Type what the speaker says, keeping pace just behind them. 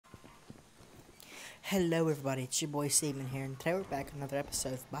Hello everybody, it's your boy Seaman here, and today we're back with another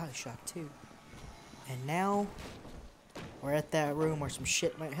episode of Bioshock 2. And now, we're at that room where some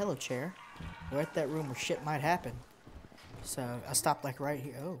shit might- hello chair. We're at that room where shit might happen. So, I stopped like right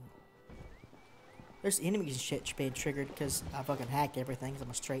here. Oh. There's enemies and shit being triggered because I fucking hacked everything because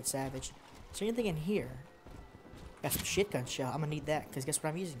I'm a straight savage. Is there anything in here? Got some shit gun shell. I'm gonna need that because guess what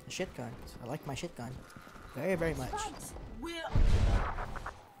I'm using? A shit gun. I like my shit gun. Very, very much.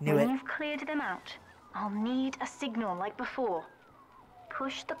 Knew When it. you've cleared them out, I'll need a signal like before.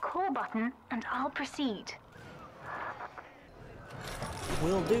 Push the call button and I'll proceed.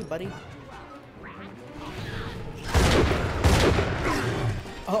 Will do, buddy.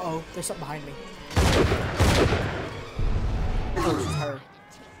 Uh-oh, there's something behind me. Oh, it's her.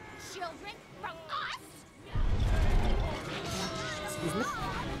 Children from us? Excuse me?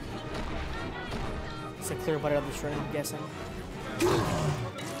 It's a clear butt out of this room, I'm guessing.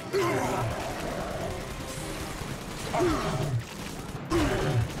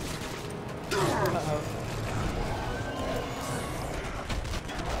 Uh-oh.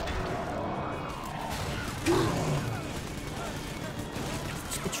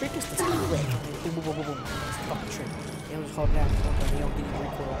 The trick is to stay quick. Boom, boom, boom, boom, boom. That's the fucking trick. You don't just hold down. You don't get any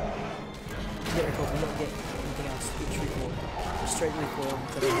recoil. You get recoil, but you don't get anything else. You get recoil. Just straight recoil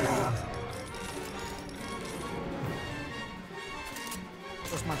until they get.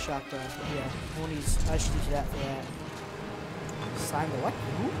 Where's my shotgun? Yeah, I should use that for that. Sign the what?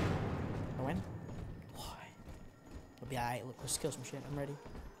 Ooh. I win? Why? It'll be alright. Look, let's kill some shit. I'm ready.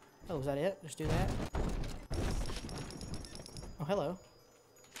 Oh, is that it? Let's do that. Oh, hello.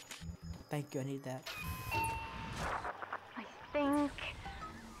 Thank you, I need that. I think...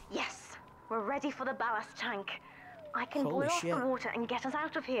 Yes, we're ready for the ballast tank. I can Holy boil off shit. the water and get us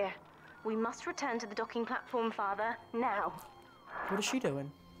out of here. We must return to the docking platform, Father, now. What is she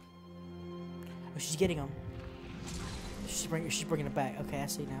doing? Oh, she's getting them. She's bringing it back. Okay, I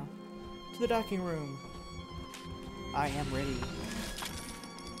see now. To the docking room. I am ready.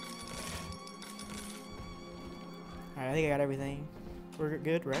 Alright, I think I got everything. We're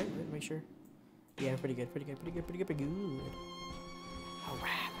good, right? Make sure. Yeah, pretty good.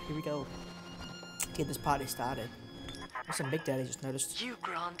 Alright, here we go. Get this party started. There's some Big Daddy just noticed. You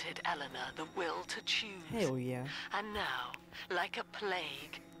granted Eleanor the will to choose. Hell yeah. And now, like a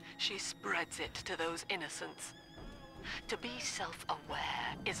plague, she spreads it to those innocents. To be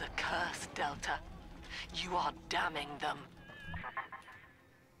self-aware is a curse, Delta. You are damning them.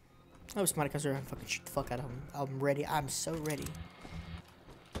 Oh, somebody comes around and fucking shoot the fuck out of him. I'm ready. I'm so ready.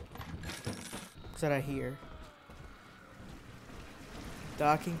 What's that I hear?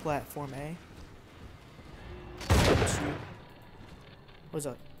 Docking platform A. What is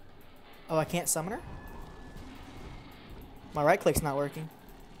that? Oh, I can't summon her? My right click's not working.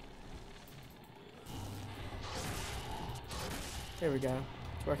 There we go.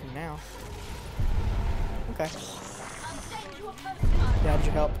 It's working now. Okay. Yeah, did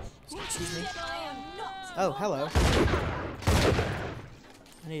you help? Excuse me. Oh, hello.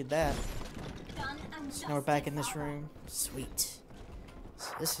 I need that. So now we're back in this room. Sweet.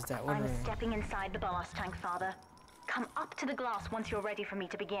 So this is that one I'm room. stepping inside the ballast tank, Father. Come up to the glass once you're ready for me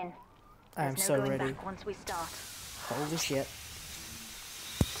to begin. I'm There's so no going ready. back once we start. Holy shit.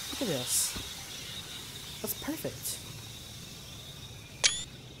 Look at this. That's perfect.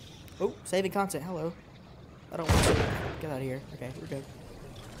 Oh, saving content. Hello. I don't want to get out of here. Okay, we're good.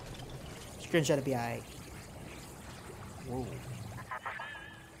 Screenshot to be alright. Whoa.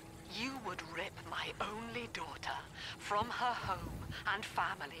 You would rip my only daughter from her home and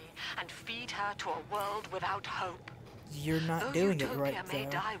family and feed her to a world without hope. You're not Though doing it Utopia right, may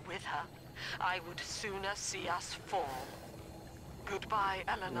though. die with her, I would sooner see us fall. Goodbye,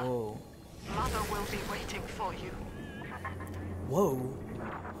 Eleanor. Whoa. Mother will be waiting for you. Whoa.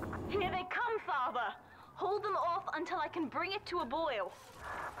 Here they come, Father! Hold them off until I can bring it to a boil.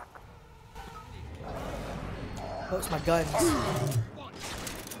 Oh, it's my guns.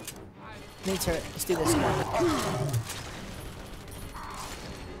 Mini turret. Let's do this. Come on.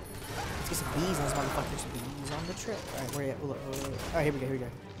 Let's get some bees on this motherfucker. Some bees on the trip. Alright, where are you at? Alright, here we go.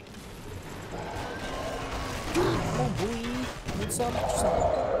 Come on, boy. Need some?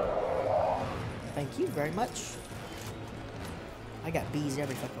 Thank you very much. I got bees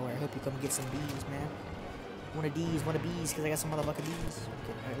every fucking where. I hope you come get some bees, man. One of these, because I got some motherfucking bees.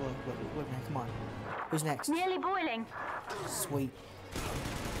 Okay, alright, look, man, come on. Who's next? Nearly boiling. Sweet.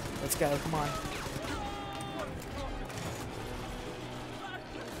 Let's go, come on.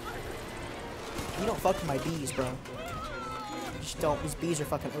 You don't fuck with my bees, bro. Just don't. These bees are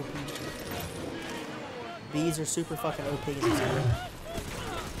fucking OP. Bees are super fucking OP in this game.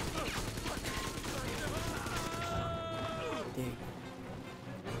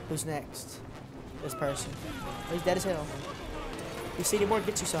 Who's next? This person. Oh, he's dead as hell. You see any more?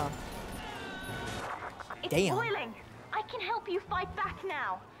 Get you some. It's Damn. boiling. I can help you fight back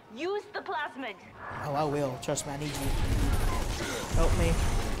now. Use the plasmid. Oh, I will. Trust me, I need you. Help me.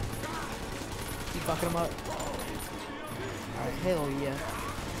 Keep fucking him up. Alright, hell yeah.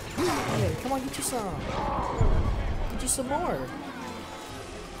 Hey, come on, get you some. Get you some more.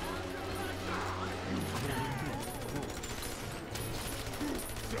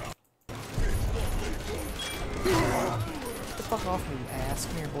 Get the fuck off me, you ass.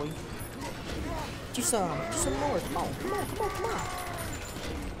 Come here, boy. Get you some. Get you some more. Come on, come on, come on, come on.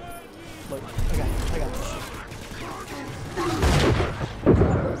 Look, I got this shit.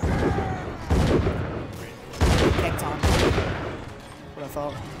 Cant on. What I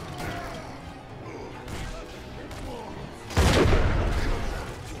thought.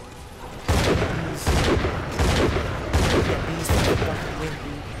 Bees. Yeah, bees are fucking wind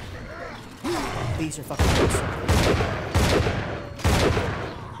beat. Bees are fucking awesome.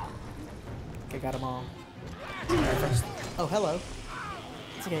 Okay, got them all. Alright, first. Oh, hello.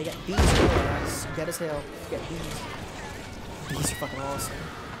 It's okay, you got bees in your ass. You got as hell. You got bees. Bees are fucking awesome.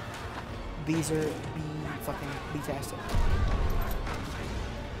 Bees are fucking bee-tastic.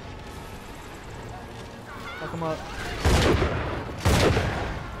 Fuck them up.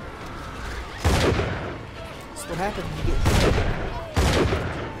 That's what happens when you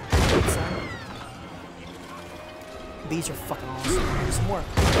get some. Bees are fucking awesome. Need some more.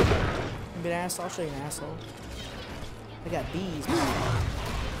 You be an asshole? I'll show you an asshole. I got bees, man.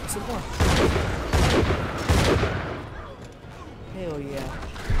 Some more. Hell yeah.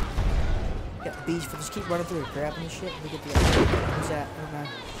 Got bees for just keep running through, grabbing the shit. Let me get the other. Who's that? Oh no.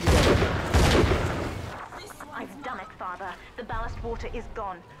 I've done it, Father. The ballast water is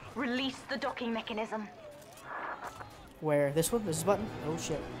gone. Release the docking mechanism. Where? This one? This button? Oh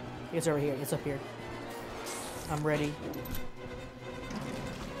shit. It's over here. It's up here. I'm ready.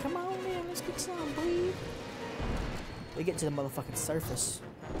 Come on, man. Let's get some, boy. We get to the motherfucking surface.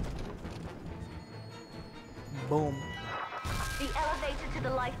 Boom. The elevator to the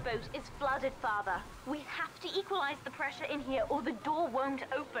lifeboat is flooded, Father. We have to equalize the pressure in here or the door won't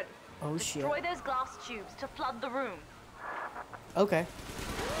open. Oh shit. Destroy those glass tubes to flood the room. Okay.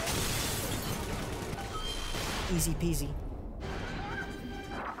 Easy peasy.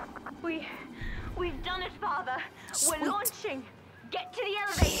 We've done it, Father. Sweet. We're launching. Get to the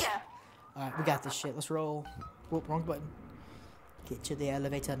elevator. Alright, we got this shit. Let's roll. Whoop, wrong button. Get to the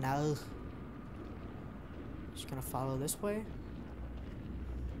elevator now. Just gonna follow this way.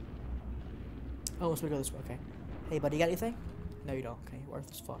 Oh, let's go this way. Okay. Hey, buddy, you got anything? No, you don't. Okay,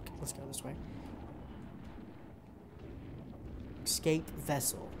 worth as fuck. Let's go this way. Escape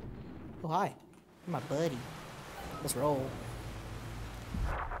vessel. Oh, hi. You're my buddy. Let's roll.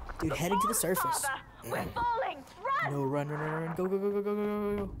 Dude, heading to the surface. Father, we're falling. Run! No, run. Go.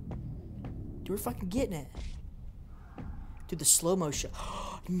 Dude, we're fucking getting it. Dude, the slow motion.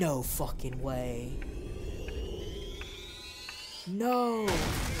 No fucking way. No.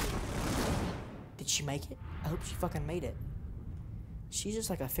 Did she make it? I hope she fucking made it. She's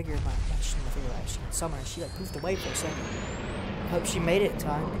just like a figure of my. She's not a figure of my. She's a summoner. She like poofed away for a second. I hope she made it in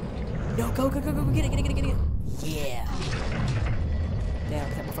time. No, go. Get it. Yeah. Damn,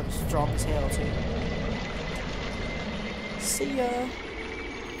 that motherfucker's strong as hell, too. See ya.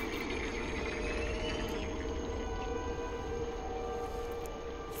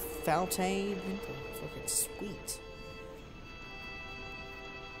 Fountain. Fucking sweet.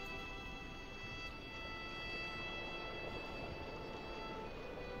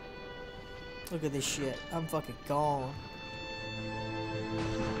 Look at this shit. I'm fucking gone.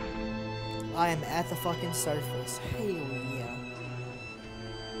 I am at the fucking surface. Hell yeah.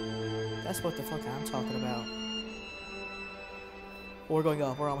 That's what the fuck I'm talking about. We're going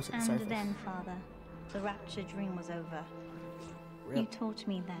up. We're almost at the surface. And then, Father, the rapture dream was over. Rip. You taught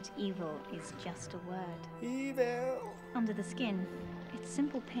me that evil is just a word. Evil. Under the skin, it's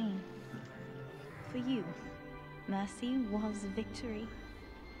simple pain. For you, mercy was victory.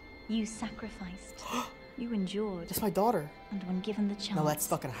 You sacrificed. You endured. That's my daughter. And when given the chance... No, that's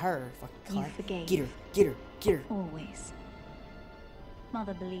fucking her. Fucking you cunt. forgave. Get her. Always.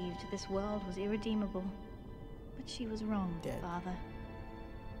 Mother believed this world was irredeemable. But she was wrong, Dead. Father.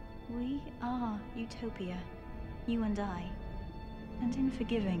 We are Utopia. You and I. And in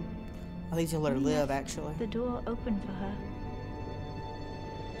forgiving... I think he's gonna let her we live, left actually. the door open for her.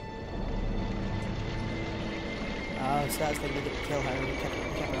 Oh, so that's they didn't kill her. We kept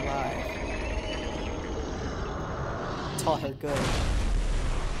her alive. Taught her good.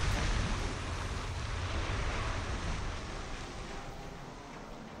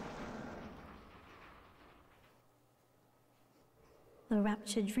 The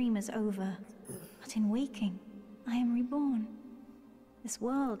rapture dream is over, but in waking, I am reborn. This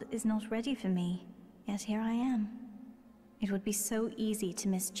world is not ready for me, yet here I am. It would be so easy to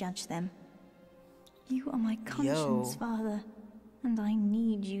misjudge them. You are my conscience, Father, and I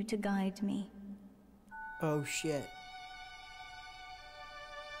need you to guide me. Oh shit.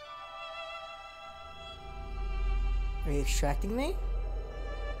 Are you extracting me?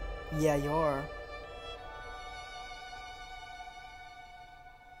 Yeah, you are.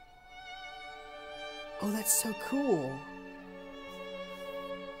 Oh, that's so cool.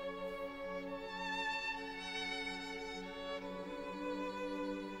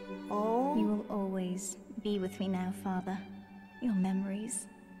 Oh. You will always be with me now, Father. Your memories,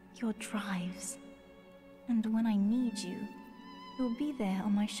 your drives. And when I need you, you'll be there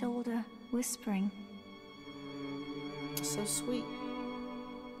on my shoulder, whispering. So sweet.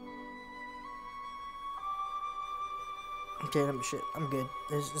 Okay, I'm good.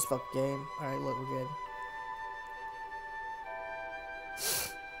 There's this fucking game. Alright, look, we're good.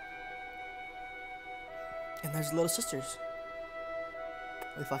 And there's little sisters.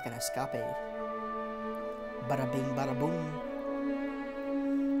 We fucking escaped. Bada bing, bada boom.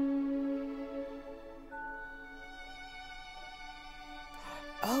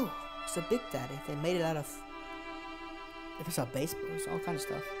 Oh, it's a Big Daddy. They made it out of. It's a baseball. It's all kinds of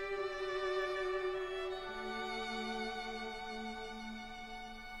stuff.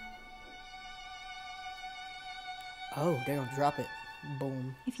 Oh, they don't drop it.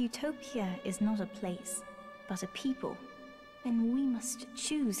 Boom. If utopia is not a place, but a people, then we must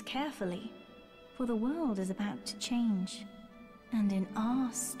choose carefully, for the world is about to change. And in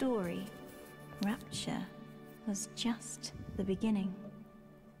our story, rapture was just the beginning.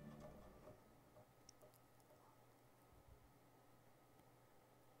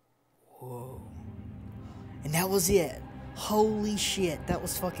 Whoa. And that was it. Holy shit, that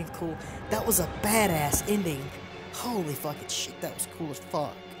was fucking cool. That was a badass ending. Holy fucking shit, that was cool as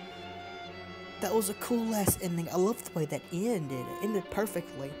fuck. That was a cool ass ending. I love the way that ended. It ended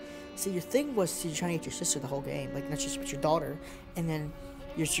perfectly. See, your thing was you're trying to get your sister the whole game, like not just with your daughter, and then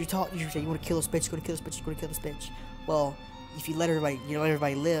you're taught you want to kill this bitch, you want to kill this bitch, you want to kill this bitch. Well, if you let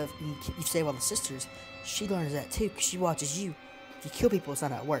everybody live, and you save all the sisters, she learns that too, because she watches you. If you kill people, it's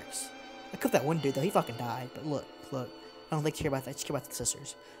not how it works. I killed that one dude though, he fucking died. But look, I don't think you care about that. Just care about the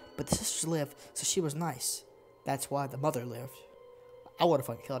sisters. But the sisters lived, so she was nice. That's why the mother lived. I would have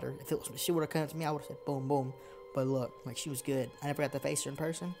fucking killed her. If she would have come to me, I would have said boom, boom. But look, like, she was good. I never got to face her in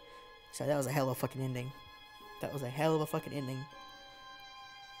person. So that was a hell of a fucking ending. That was a hell of a fucking ending.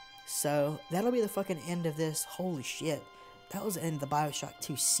 So, that'll be the fucking end of this. Holy shit. That was the end of the Bioshock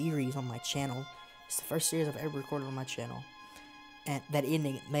 2 series on my channel. It's the first series I've ever recorded on my channel. And that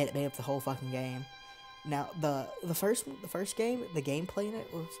ending made up the whole fucking game. Now, the first game, the gameplay in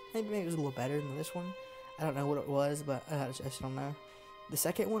it was, maybe it was a little better than this one. I don't know what it was, but I just don't know. The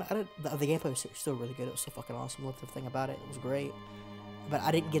second one, the gameplay was still really good. It was so fucking awesome. Loved everything about it. It was great. But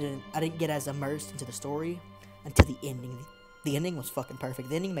I didn't get as immersed into the story until the ending. The ending was fucking perfect.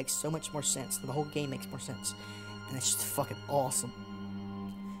 The ending makes so much more sense. The whole game makes more sense. And it's just fucking awesome.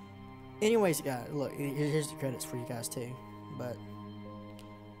 Anyways, guys, look, here's the credits for you guys too. But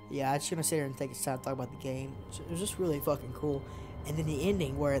yeah, I just gonna sit here and take this time to talk about the game. It was just really fucking cool. And then the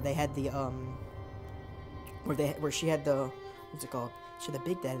ending where they had the where she had the, what's it called? She had the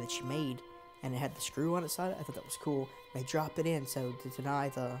Big Daddy that she made, and it had the screw on its side. I thought that was cool. They dropped it in so to deny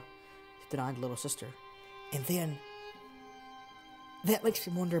the little sister. And then that makes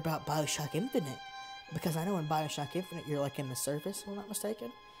me wonder about Bioshock Infinite, because I know in Bioshock Infinite you're like in the surface, if I'm not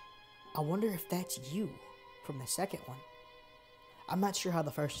mistaken. I wonder if that's you from the second one. I'm not sure how the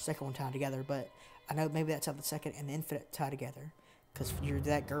first and second one tie together, but I know maybe that's how the second and the Infinite tie together, because you're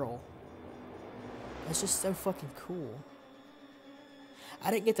that girl. That's just so fucking cool.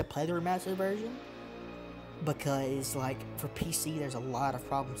 I didn't get to play the remastered version because, like, for PC there's a lot of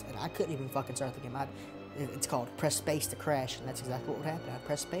problems, and I couldn't even fucking start the game. It's called press space to crash, and that's exactly what would happen. I'd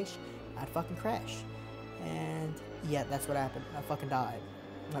press space, I'd fucking crash, and yeah, that's what happened. I fucking died.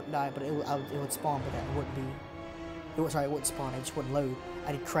 Not died, but it would spawn, but that wouldn't be. It wouldn't spawn. It just wouldn't load.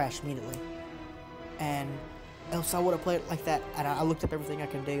 I'd crash immediately, and else I would have played it like that. And I looked up everything I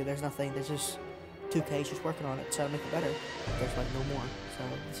can do. There's nothing. There's just 2K's just working on it, so to make it better. There's like no more. So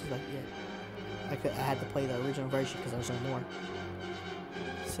this is like it. I had to play the original version because there's no more.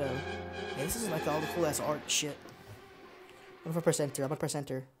 So yeah, this is like all the cool ass art shit. What if I press enter? I'm gonna press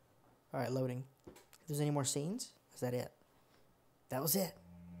enter. All right, loading. If there's any more scenes, is that it? That was it.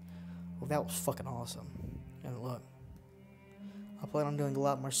 Well, that was fucking awesome. And look, I plan on doing a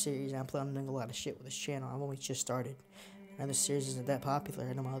lot more series, and I plan on doing a lot of shit with this channel. I've only just started. know this series isn't that popular.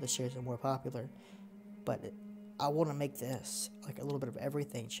 I know my other series are more popular. But I want to make this like a little bit of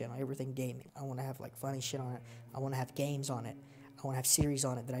everything channel, everything gaming. I want to have like funny shit on it. I want to have games on it. I want to have series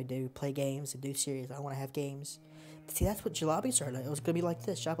on it that I do, play games and do series. I want to have games. See, that's what Jalabi's are. It was going to be like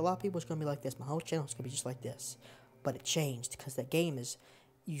this. Jalopy was going to be like this. My whole channel is going to be just like this. But it changed because that game is,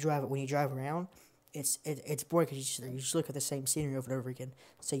 when you drive around, it's boring because you just look at the same scenery over and over again.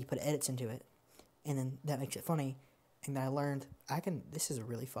 So you put edits into it, and then that makes it funny. And then I learned this is a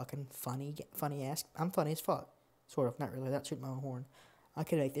really fucking funny ass. I'm funny as fuck, sort of, not really. Without shooting my own horn, I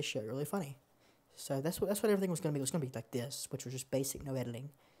could make this shit really funny. So that's what everything was gonna be. It was gonna be like this, which was just basic, no editing.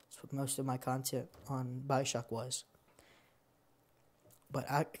 That's what most of my content on Bioshock was. But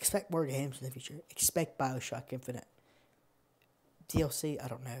I expect more games in the future. Expect Bioshock Infinite. DLC, I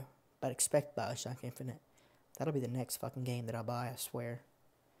don't know. But expect Bioshock Infinite. That'll be the next fucking game that I buy, I swear.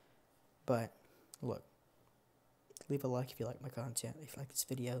 But, look. Leave a like if you like my content. If you like this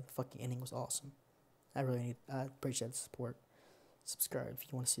video, the fucking ending was awesome. I appreciate the support. Subscribe if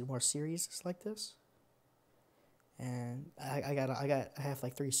you want to see more series like this. And I have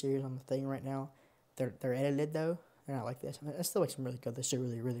like 3 series on the thing right now. They're edited though. They're not like this. I mean, it still makes them really good. They're still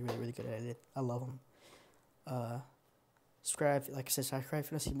really good edited. I love them. Subscribe, like I said, subscribe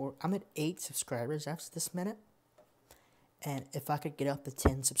if you want to see more. I'm at 8 subscribers after this minute. And if I could get up to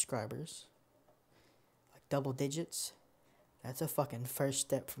 10 subscribers, like double digits, that's a fucking first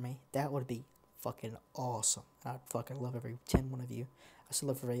step for me. That would be fucking awesome. I'd fucking love every 10 one of you. I still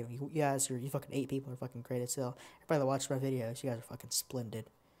love every you guys. You fucking 8 people are fucking great as hell. Everybody that watches my videos, you guys are fucking splendid.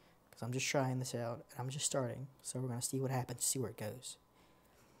 Because I'm just trying this out, and I'm just starting. So we're going to see what happens, see where it goes.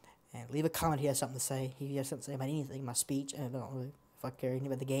 And leave a comment if you have something to say. If you have something to say about anything, my speech, and I don't really fuck care anything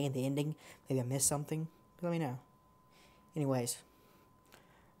about the game, the ending, maybe I missed something, let me know. Anyways,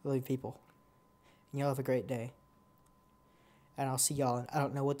 love you people. And y'all have a great day. And I'll see y'all. I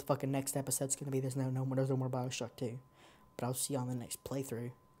don't know what the fucking next episode's gonna be. There's no more Bioshock 2. But I'll see y'all in the next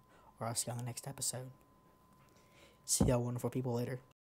playthrough. Or I'll see y'all in the next episode. See y'all wonderful people later.